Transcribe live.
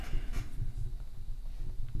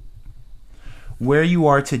Where you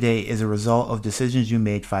are today is a result of decisions you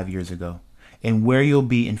made 5 years ago. And where you'll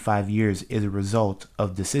be in 5 years is a result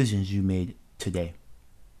of decisions you made today.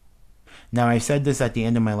 Now, I said this at the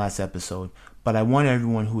end of my last episode, but I want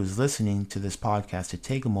everyone who is listening to this podcast to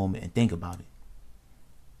take a moment and think about it.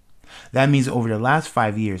 That means over the last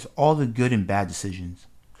 5 years, all the good and bad decisions,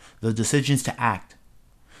 the decisions to act,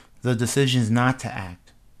 the decisions not to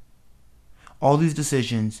act, all these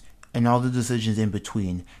decisions and all the decisions in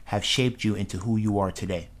between have shaped you into who you are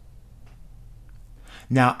today.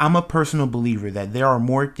 Now, I'm a personal believer that there are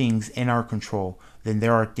more things in our control than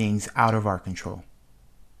there are things out of our control.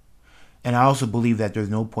 And I also believe that there's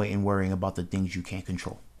no point in worrying about the things you can't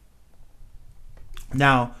control.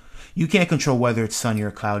 Now, you can't control whether it's sunny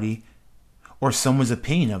or cloudy or someone's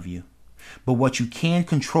opinion of you. But what you can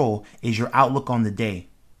control is your outlook on the day.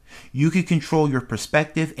 You can control your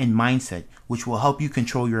perspective and mindset, which will help you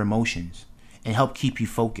control your emotions and help keep you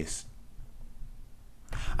focused.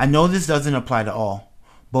 I know this doesn't apply to all,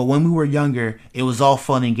 but when we were younger, it was all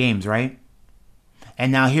fun and games, right?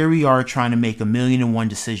 And now here we are trying to make 1,000,001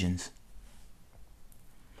 decisions.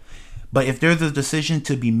 But if there's a decision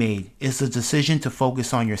to be made, it's a decision to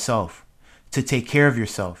focus on yourself, to take care of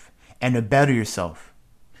yourself, and to better yourself,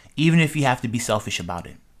 even if you have to be selfish about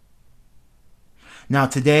it. Now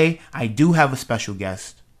today, I do have a special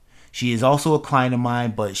guest. She is also a client of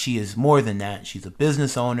mine, but she is more than that. She's a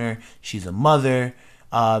business owner, she's a mother,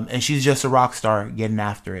 and she's just a rock star getting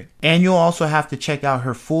after it. And you'll also have to check out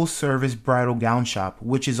her full service bridal gown shop,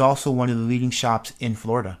 which is also one of the leading shops in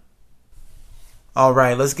Florida. All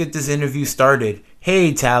right, let's get this interview started.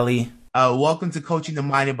 Hey, Tally. Welcome to Coaching the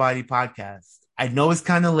Mind and Body podcast. I know it's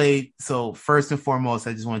kind of late, so first and foremost,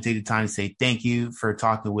 I just want to take the time to say thank you for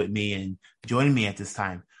talking with me and joining me at this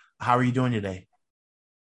time. How are you doing today?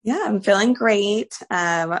 Yeah, I'm feeling great.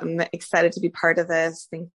 I'm excited to be part of this.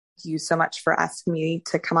 Thank you so much for asking me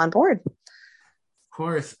to come on board.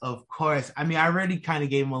 Of course. I mean, I already kind of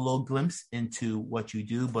gave him a little glimpse into what you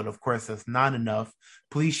do, but of course, that's not enough.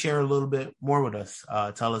 Please share a little bit more with us.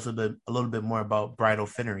 Tell us a little bit more about Bridal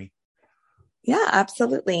Finery. Yeah,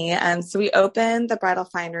 absolutely. So we opened the Bridal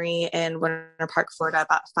Finery in Winter Park, Florida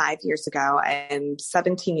about 5 years ago. I'm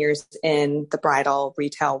 17 years in the bridal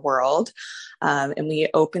retail world. And we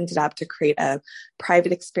opened it up to create a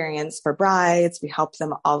private experience for brides. We help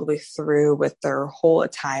them all the way through with their whole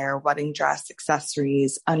attire, wedding dress,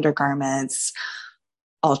 accessories, undergarments,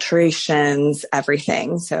 alterations,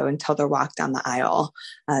 everything. So until they're walked down the aisle.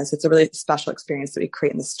 So it's a really special experience that we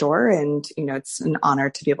create in the store. And, you know, it's an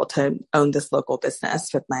honor to be able to own this local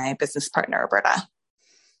business with my business partner, Roberta.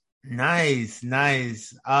 Nice.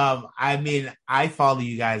 I mean, I follow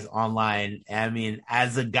you guys online. I mean,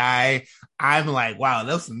 as a guy, I'm like, wow,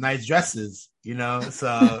 those are some nice dresses, you know? So,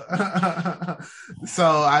 so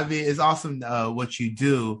I mean, it's awesome what you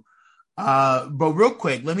do. But real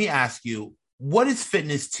quick, let me ask you, what is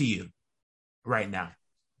fitness to you right now?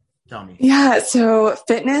 Tell me. Yeah. So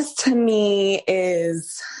fitness to me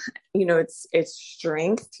is, you know, it's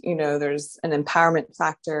strength. You know, there's an empowerment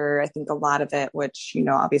factor. I think a lot of it, which, you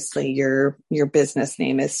know, obviously your business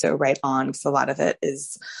name is so right on, because a lot of it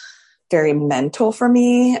is very mental for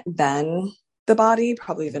me than the body,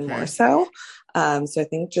 probably even more so. So I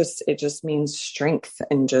think it just means strength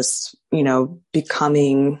and just, you know,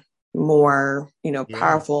 becoming more, you know,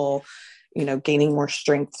 powerful, you know, gaining more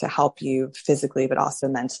strength to help you physically, but also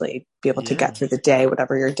mentally be able to get through the day,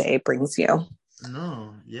 whatever your day brings you.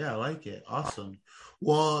 No, yeah, I like it. Awesome.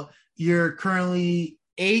 Well, you're currently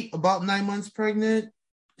about 9 months pregnant,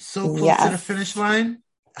 so close to the finish line.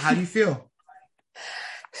 How do you feel?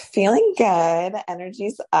 Feeling good.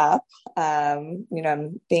 Energy's up. You know,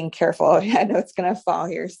 I'm being careful. I know it's going to fall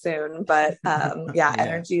here soon, but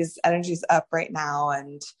energy's up right now,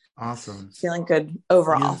 and awesome. Feeling good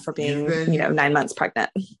overall for being, 9 months pregnant.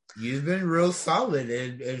 You've been real solid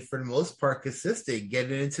and for the most part consistent,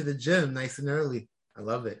 getting into the gym nice and early. I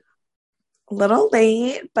love it. A little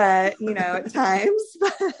late, but you know, at times.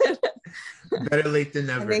 Better late than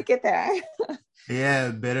never. I make it there. Yeah,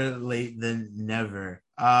 better late than never.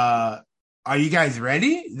 Are you guys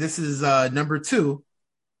ready? This is number 2.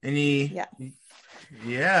 Any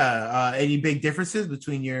big differences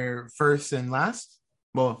between your first and last?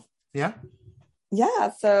 Well, yeah.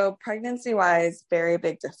 Yeah. So pregnancy wise, very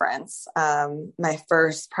big difference. My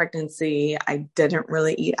first pregnancy, I didn't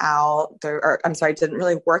really eat out didn't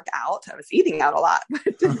really work out. I was eating out a lot, but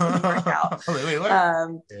it didn't really work out. Wait,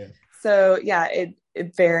 what? So yeah, it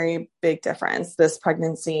very big difference. This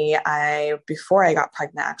pregnancy, before I got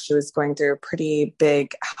pregnant, actually was going through a pretty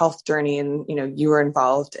big health journey, and you know, you were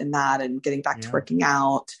involved in that and getting back to working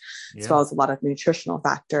out, as well as a lot of nutritional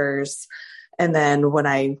factors. And then when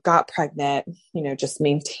I got pregnant, just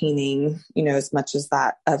maintaining, as much as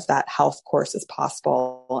that of that health course as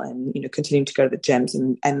possible, and, continuing to go to the gyms,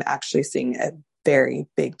 and actually seeing a very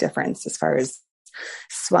big difference as far as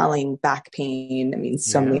swelling, back pain. I mean,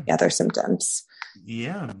 so Yeah. many other symptoms.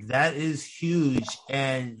 Yeah, that is huge.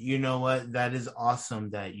 And you know what? That is awesome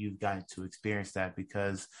that you've gotten to experience that,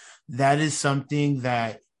 because that is something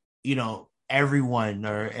that, everyone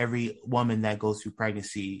or every woman that goes through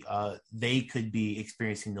pregnancy, they could be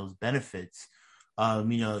experiencing those benefits.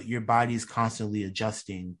 Your body is constantly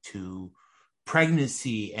adjusting to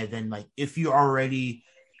pregnancy. And then, like, if you already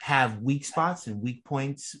have weak spots and weak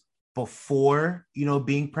points before,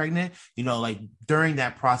 being pregnant, like during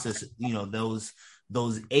that process,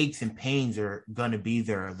 those aches and pains are going to be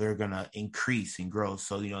there. They're going to increase and grow.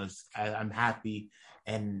 So, I'm happy,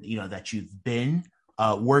 and, that you've been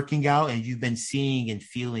working out, and you've been seeing and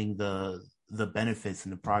feeling the benefits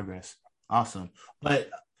and the progress. Awesome. But,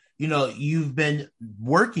 you've been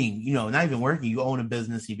working, not even working, you own a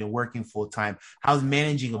business, you've been working full time. How's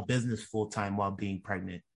managing a business full time while being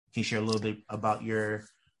pregnant? Can you share a little bit about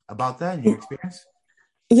that and your experience?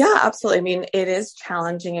 Yeah, absolutely. I mean, it is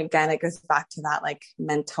challenging. Again, it goes back to that like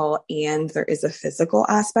mental, and there is a physical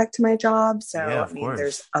aspect to my job. Yeah, So, I of mean,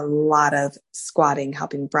 there's course. a lot of squatting,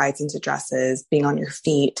 helping brides into dresses, being on your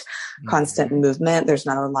feet, constant Hmm. movement. There's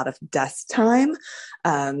not a lot of desk time.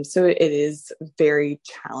 So it is very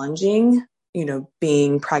challenging,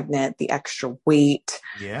 being pregnant, the extra weight,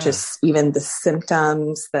 Yeah. just even the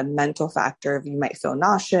symptoms, the mental factor of you might feel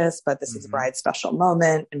nauseous, but this is a Hmm. bride's special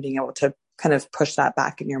moment, and being able to kind of push that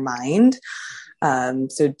back in your mind.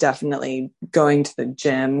 So definitely going to the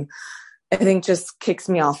gym, I think, just kicks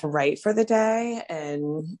me off right for the day.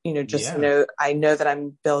 And, just Yeah. I know that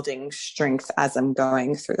I'm building strength as I'm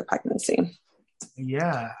going through the pregnancy.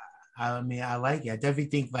 Yeah. I mean, I like it. I definitely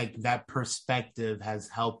think like that perspective has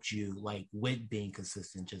helped you, like, with being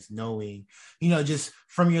consistent, just knowing, just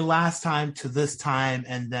from your last time to this time,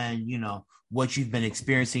 and then, what you've been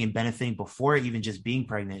experiencing and benefiting before even just being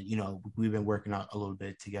pregnant. We've been working out a little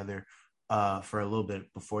bit together for a little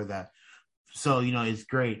bit before that. So, it's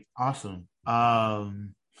great. Awesome.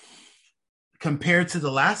 Compared to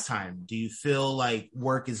the last time, do you feel like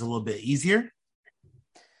work is a little bit easier?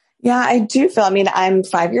 Yeah, I do feel, I mean, I'm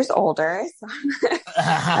 5 years older. So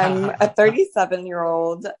I'm a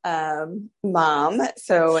 37-year-old mom.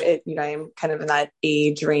 So I'm kind of in that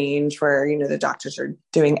age range where, the doctors are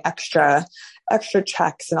doing extra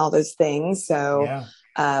checks and all those things. So Yeah.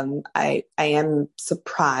 I am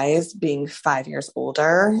surprised being 5 years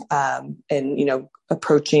older, and,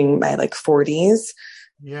 approaching my like 40s,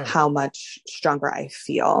 Yeah. how much stronger I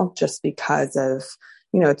feel, just because of,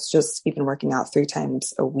 it's just even working out 3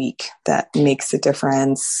 times a week that makes a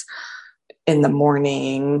difference in the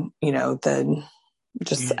morning, the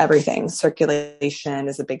just You- everything. Circulation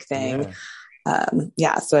is a big thing. Yeah.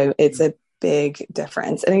 Yeah, so it's a big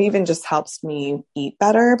difference. And it even just helps me eat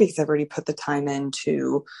better because I've already put the time in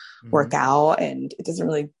to work Hmm. out, and it doesn't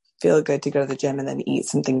really feel good to go to the gym and then eat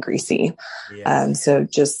something greasy. Yeah. So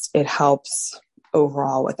just it helps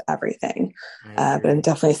overall with everything. I But I'm agree.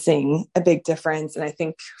 definitely seeing a big difference. And I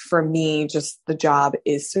think for me, just the job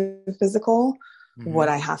is so physical, what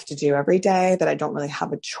Hmm. I have to do every day, that I don't really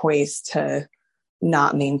have a choice to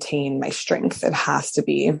not maintain my strength. It has to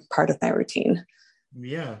be part of my routine.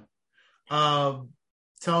 Yeah. Um,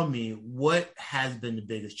 Tell me, what has been the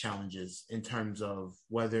biggest challenges in terms of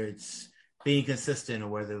whether it's being consistent or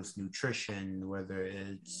whether it's nutrition, whether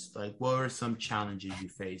it's like, what are some challenges you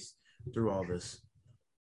face through all this?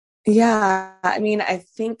 Yeah, I mean, I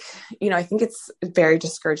think it's very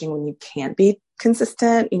discouraging when you can't be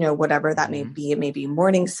consistent, whatever that may Hmm. be. It may be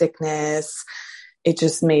morning sickness. It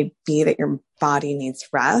just may be that your body needs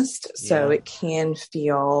rest. So Yeah. it can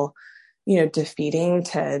feel, defeating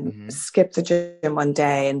to Hmm. skip the gym one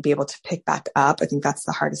day and be able to pick back up. I think that's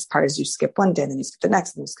the hardest part, is you skip one day and then you skip the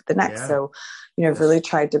next and you skip the next. Yeah. So, I've really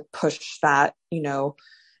tried to push that,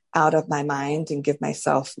 out of my mind and give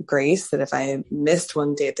myself grace that if I missed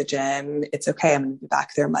one day at the gym, it's okay. I'm going to be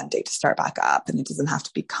back there Monday to start back up. And it doesn't have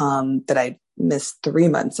to become that I missed 3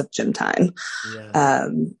 months of gym time. Yeah.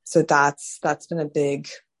 So that's been a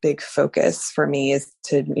big focus for me, is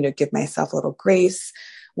to, give myself a little grace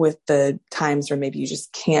with the times where maybe you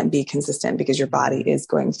just can't be consistent because your body Hmm. is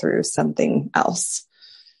going through something else.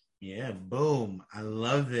 Yeah. Boom. I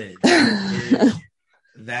love it.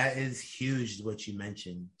 That is huge what you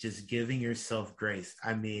mentioned. Just giving yourself grace.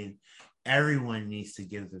 I mean, everyone needs to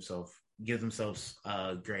give themselves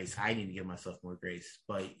grace. I need to give myself more grace.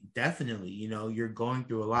 But definitely, you're going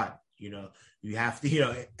through a lot. You have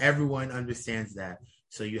to, everyone understands that.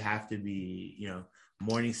 So you have to be,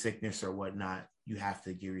 morning sickness or whatnot, you have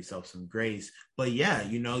to give yourself some grace. But yeah,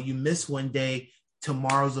 you miss one day,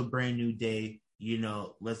 tomorrow's a brand new day.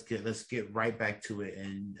 Let's get right back to it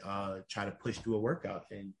and try to push through a workout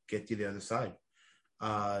and get to the other side.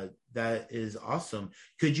 That is awesome.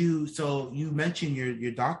 So you mentioned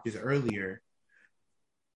your doctors earlier.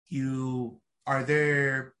 Are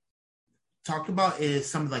there talk about is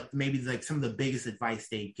some like maybe like some of the biggest advice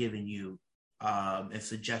they've given you and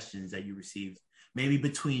suggestions that you received maybe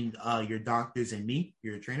between your doctors and me,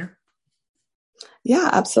 your trainer? Yeah,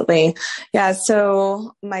 absolutely. Yeah.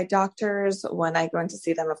 So my doctors, when I go in to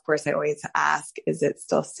see them, of course, I always ask, is it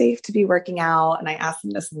still safe to be working out? And I asked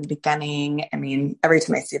them this in the beginning. I mean, every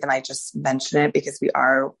time I see them, I just mention it because we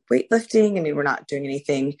are weightlifting. I mean, we're not doing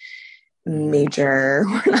anything major.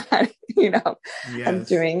 We're not, I'm Yes.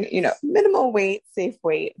 doing, minimal weight, safe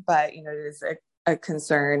weight, but, it is a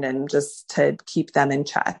concern and just to keep them in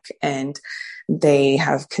check. And they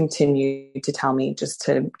have continued to tell me just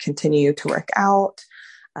to continue to work out.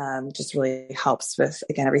 Just really helps with,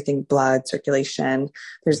 again, everything, blood circulation.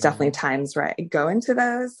 There's definitely times where I go into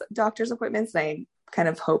those doctor's appointments and I kind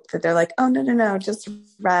of hope that they're like, oh, no, just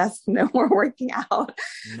rest. No more working out.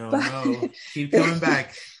 No, keep coming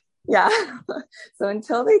back. Yeah. So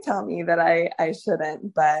until they tell me that I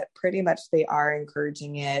shouldn't, but pretty much they are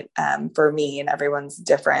encouraging it for me, and everyone's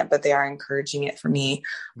different, but they are encouraging it for me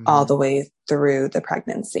all the way through the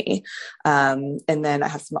pregnancy. And then I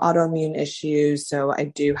have some autoimmune issues. So I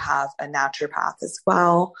do have a naturopath as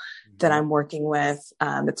well that I'm working with.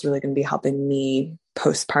 It's really going to be helping me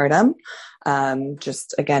postpartum.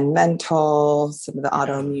 Just again, mental, some of the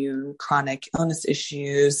autoimmune chronic illness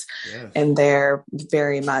issues. Yes. And they're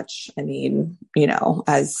very much, I mean,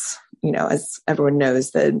 as everyone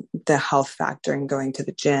knows, the health factor in going to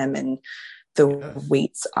the gym and the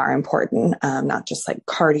weights are important, not just like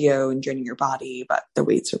cardio and draining your body, but the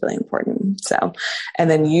weights are really important. So, and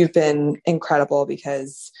then you've been incredible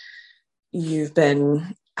because you've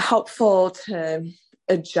been helpful to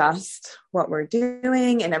adjust what we're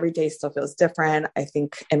doing, and every day still feels different. I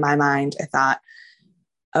think in my mind, I thought,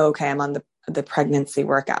 okay, I'm on the pregnancy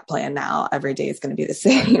workout plan now. Every day is going to be the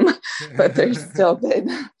same, but there's still been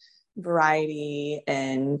variety.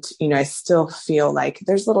 And, I still feel like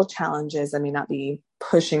there's little challenges. I may not be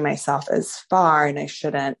pushing myself as far, and I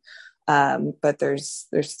shouldn't. But there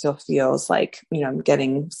still feels like, I'm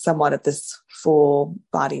getting somewhat of this full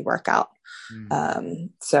body workout.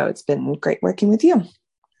 So it's been great working with you.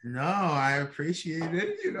 No, I appreciate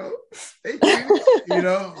it, thank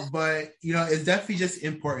you, but, it's definitely just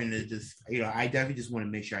important to just, I definitely just want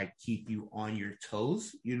to make sure I keep you on your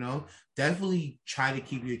toes, definitely try to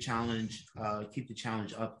keep the challenge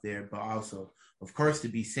up there, but also, of course, to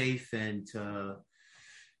be safe and to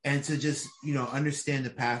just, understand the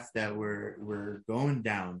path that we're going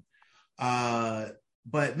down.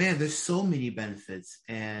 But man, there's so many benefits,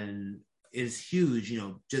 and it's huge,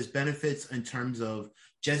 just benefits in terms of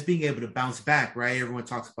just being able to bounce back, right? Everyone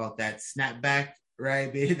talks about that snap back,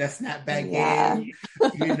 right? That snap back game,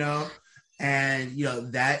 and,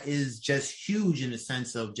 that is just huge in the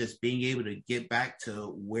sense of just being able to get back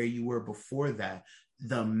to where you were before that.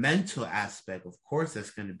 The mental aspect, of course,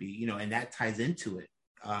 that's going to be, and that ties into it.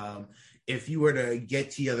 If you were to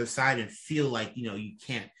get to the other side and feel like, you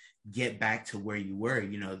can't get back to where you were,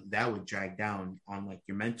 that would drag down on like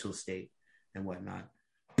your mental state and whatnot.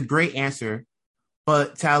 Great answer.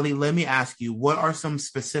 But Tally, let me ask you, what are some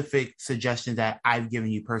specific suggestions that I've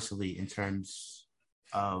given you personally in terms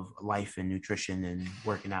of life and nutrition and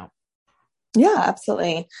working out? Yeah,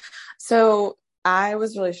 absolutely. So I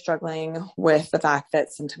was really struggling with the fact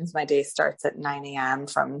that sometimes my day starts at 9 a.m.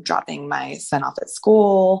 from dropping my son off at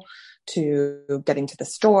school to getting to the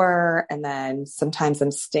store. And then sometimes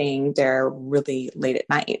I'm staying there really late at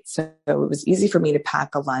night. So it was easy for me to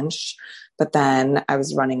pack a lunch, but then I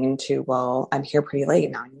was running into, well, I'm here pretty late.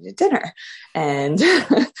 Now I need a dinner and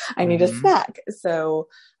I need a snack. So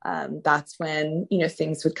that's when,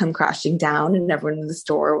 things would come crashing down, and everyone in the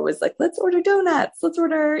store was like, let's order donuts. Let's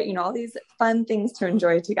order, all these fun things to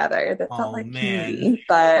enjoy together. That felt like community,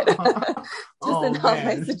 but doesn't help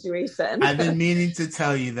my situation. I've been meaning to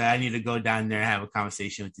tell you that I need to go down there and have a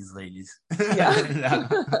conversation with these ladies.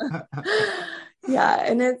 Yeah. Yeah.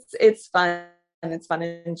 And it's fun. And it's fun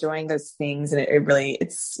enjoying those things. And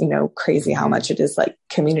it's, crazy how much it is like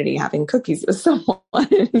community, having cookies with someone,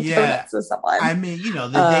 and donuts with someone. I mean,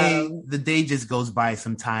 the day just goes by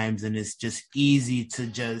sometimes, and it's just easy to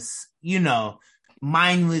just,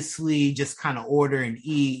 mindlessly just kind of order and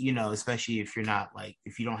eat, especially if you're not like,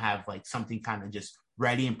 if you don't have like something kind of just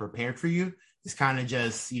ready and prepared for you, It's kind of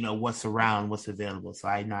just, what's around, what's available. So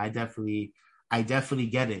I know I definitely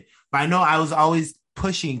get it. But I know I was always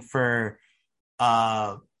pushing for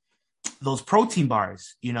uh those protein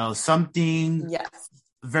bars, something Yes.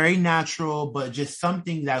 very natural, but just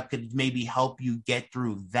something that could maybe help you get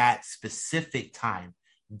through that specific time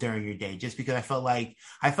during your day. Just because I felt like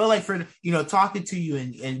for talking to you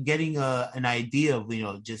and getting an idea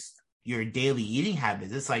of just your daily eating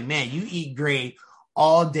habits. It's like, man, you eat great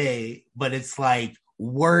all day, but it's like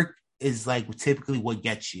work is like typically what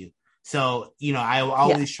gets you. So, I Yeah.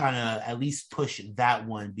 always try to at least push that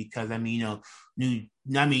one because new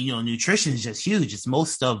nutrition is just huge. It's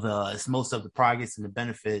most of the progress and the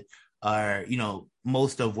benefit are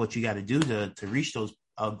most of what you got to do to reach those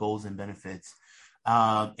goals and benefits,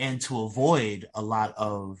 and you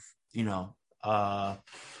know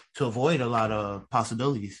to avoid a lot of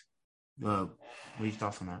possibilities. What are your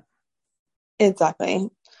thoughts on that? Exactly.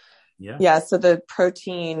 Yeah. Yeah, so the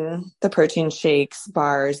protein shakes,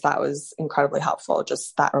 bars, that was incredibly helpful.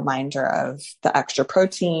 Just that reminder of the extra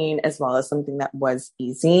protein as well as something that was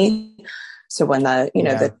easy. So when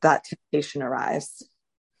Yeah. that temptation arrives.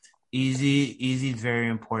 Easy is very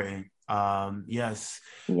important. Yes.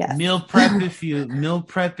 Yes. Meal prep if you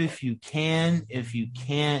can. If you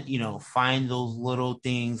can't, find those little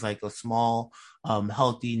things like a small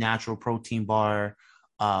healthy natural protein bar,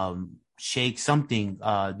 shake, something.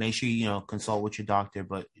 Make sure consult with your doctor,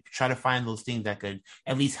 but try to find those things that could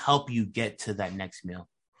at least help you get to that next meal.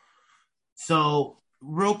 So,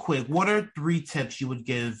 real quick, what are 3 tips you would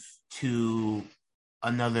give to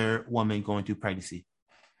another woman going through pregnancy?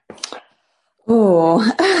 Oh.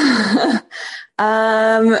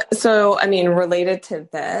 So I mean, related to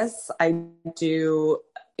this, I do,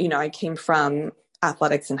 I came from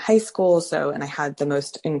athletics in high school, and I had the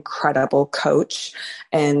most incredible coach,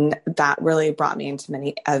 and that really brought me into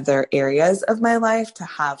many other areas of my life to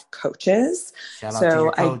have coaches. Shout out to your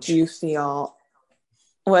So I coach. do feel,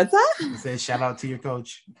 what's I that? said shout out to your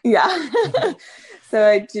coach. Yeah. So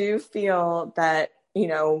I do feel that,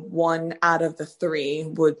 one out of the three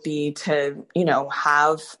would be to,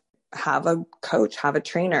 have a coach, have a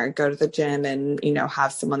trainer, go to the gym and,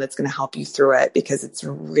 have someone that's going to help you through it because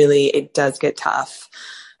it does get tough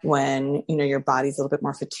when, your body's a little bit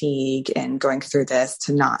more fatigued and going through this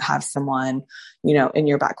to not have someone, in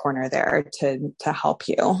your back corner there to help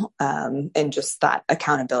you. And just that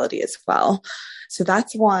accountability as well. So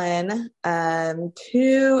that's one.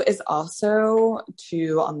 Two is also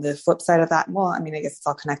on the flip side of that. Well, I mean, I guess it's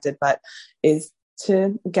all connected, but is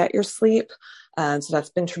to get your sleep. So that's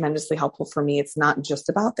been tremendously helpful for me. It's not just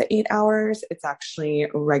about the 8 hours. It's actually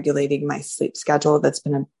regulating my sleep schedule. That's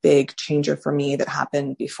been a big changer for me that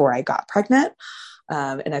happened before I got pregnant.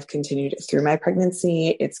 And I've continued it through my pregnancy.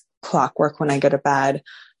 It's clockwork when I go to bed,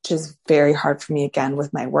 which is very hard for me again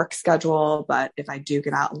with my work schedule. But if I do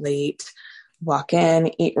get out late, walk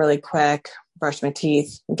in, eat really quick, brush my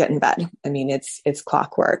teeth, get in bed. I mean, it's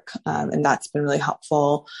clockwork, and that's been really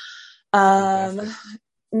helpful. Um, Fantastic.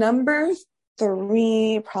 Number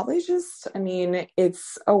three, probably just, I mean,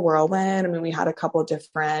 it's a whirlwind. I mean, we had a couple of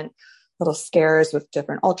different little scares with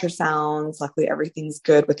different ultrasounds. Luckily, everything's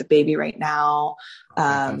good with the baby right now. Oh,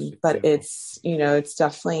 fantastic. But Beautiful. it's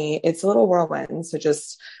definitely, it's a little whirlwind. So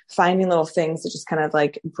just finding little things that just kind of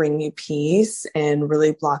like bring you peace and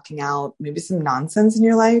really blocking out maybe some nonsense in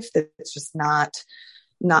your life that's just not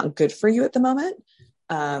good for you at the moment.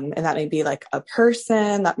 And that may be like a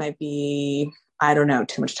person, that might be, I don't know,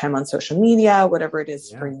 too much time on social media, whatever it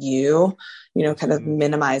is for Yeah, you, that's kind of huge.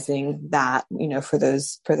 minimizing that, for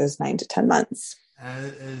those 9 to 10 months. That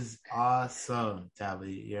is awesome,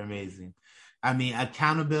 Tabby. You're amazing. I mean,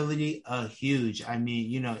 accountability, huge. I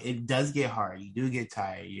mean, it does get hard. You do get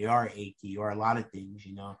tired. You are achy. You are a lot of things.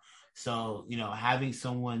 So, having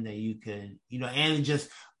someone that you can, and just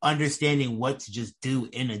understanding what to just do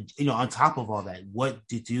on top of all that, what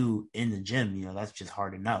to do in the gym, that's just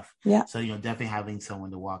hard enough. Yeah. So, definitely having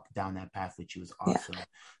someone to walk down that path with you is Yeah. awesome.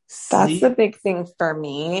 That's the Sleep. big thing for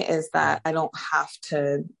me is that I don't have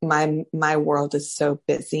to, my world is so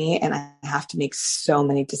busy and I have to make so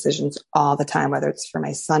many decisions all the time, whether it's for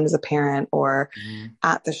my son as a parent or Mhm.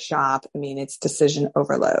 at the shop. I mean, it's decision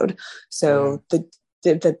overload. Yeah. So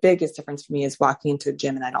the biggest difference for me is walking into a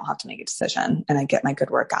gym and I don't have to make a decision and I get my good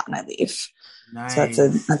workout and I leave. So that's a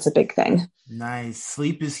Nice. big thing. Nice.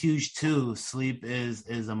 Sleep is huge too. Sleep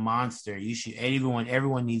is a monster. You should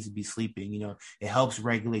everyone needs to be sleeping. It helps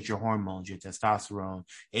regulate your hormones, your testosterone,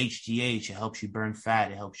 HGH. It helps you burn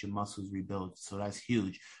fat. It helps your muscles rebuild. So that's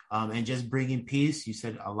huge. And just bringing peace. You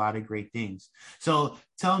said a lot of great things. So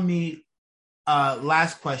tell me,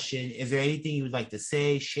 Last question. Is there anything you would like to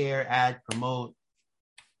say, share, add, promote?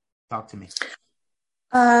 Talk to me.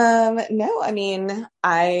 No, I mean,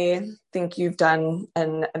 I think you've done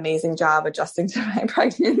an amazing job adjusting to my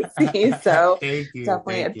pregnancy. So Thank you.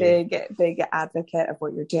 definitely a Thank you. big advocate of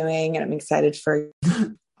what you're doing. And I'm excited for.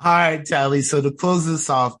 All right, Tally. So to close this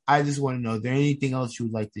off, I just want to know, is there anything else you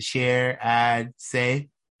would like to share, add, say?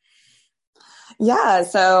 Yeah.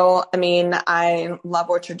 So, I mean, I love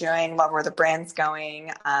what you're doing, love where the brand's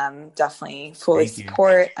going. Definitely fully Thank you.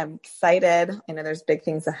 support. I'm excited. I know there's big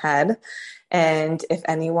things ahead. And if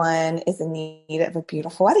anyone is in need of a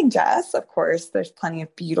beautiful wedding dress, of course, there's plenty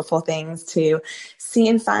of beautiful things to see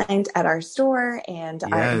and find at our store and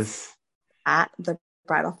Yes. at the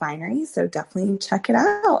Bridal Finery. So definitely check it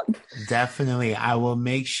out. Definitely. I will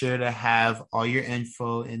make sure to have all your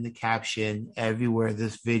info in the caption everywhere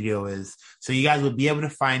this video is. So you guys will be able to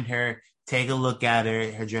find her, take a look at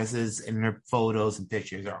her. Her dresses and her photos and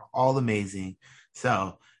pictures are all amazing.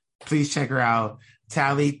 So please check her out.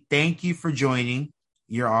 Tally, thank you for joining.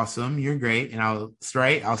 You're awesome. You're great. And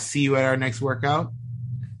I'll see you at our next workout.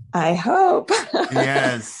 I hope.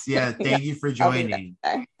 Yes. Yeah. Yeah, Thank you for I'll be joining.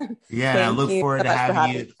 there. Yeah. And I Thank look you forward so to much for having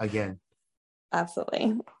having you me. again.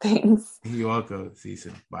 Absolutely. Thanks. You're welcome. See you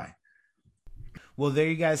soon. Bye. Well, there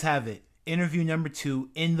you guys have it. Interview number 2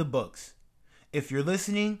 in the books. If you're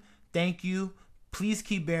listening, thank you. Please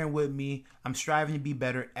keep bearing with me. I'm striving to be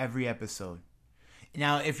better every episode.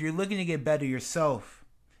 Now, if you're looking to get better yourself,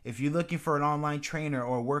 if you're looking for an online trainer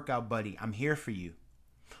or a workout buddy, I'm here for you.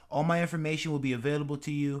 All my information will be available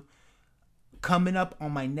to you. Coming up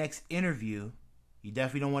on my next interview, you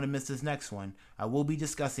definitely don't want to miss this next one. I will be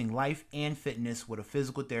discussing life and fitness with a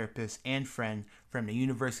physical therapist and friend from the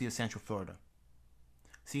University of Central Florida.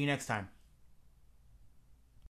 See you next time.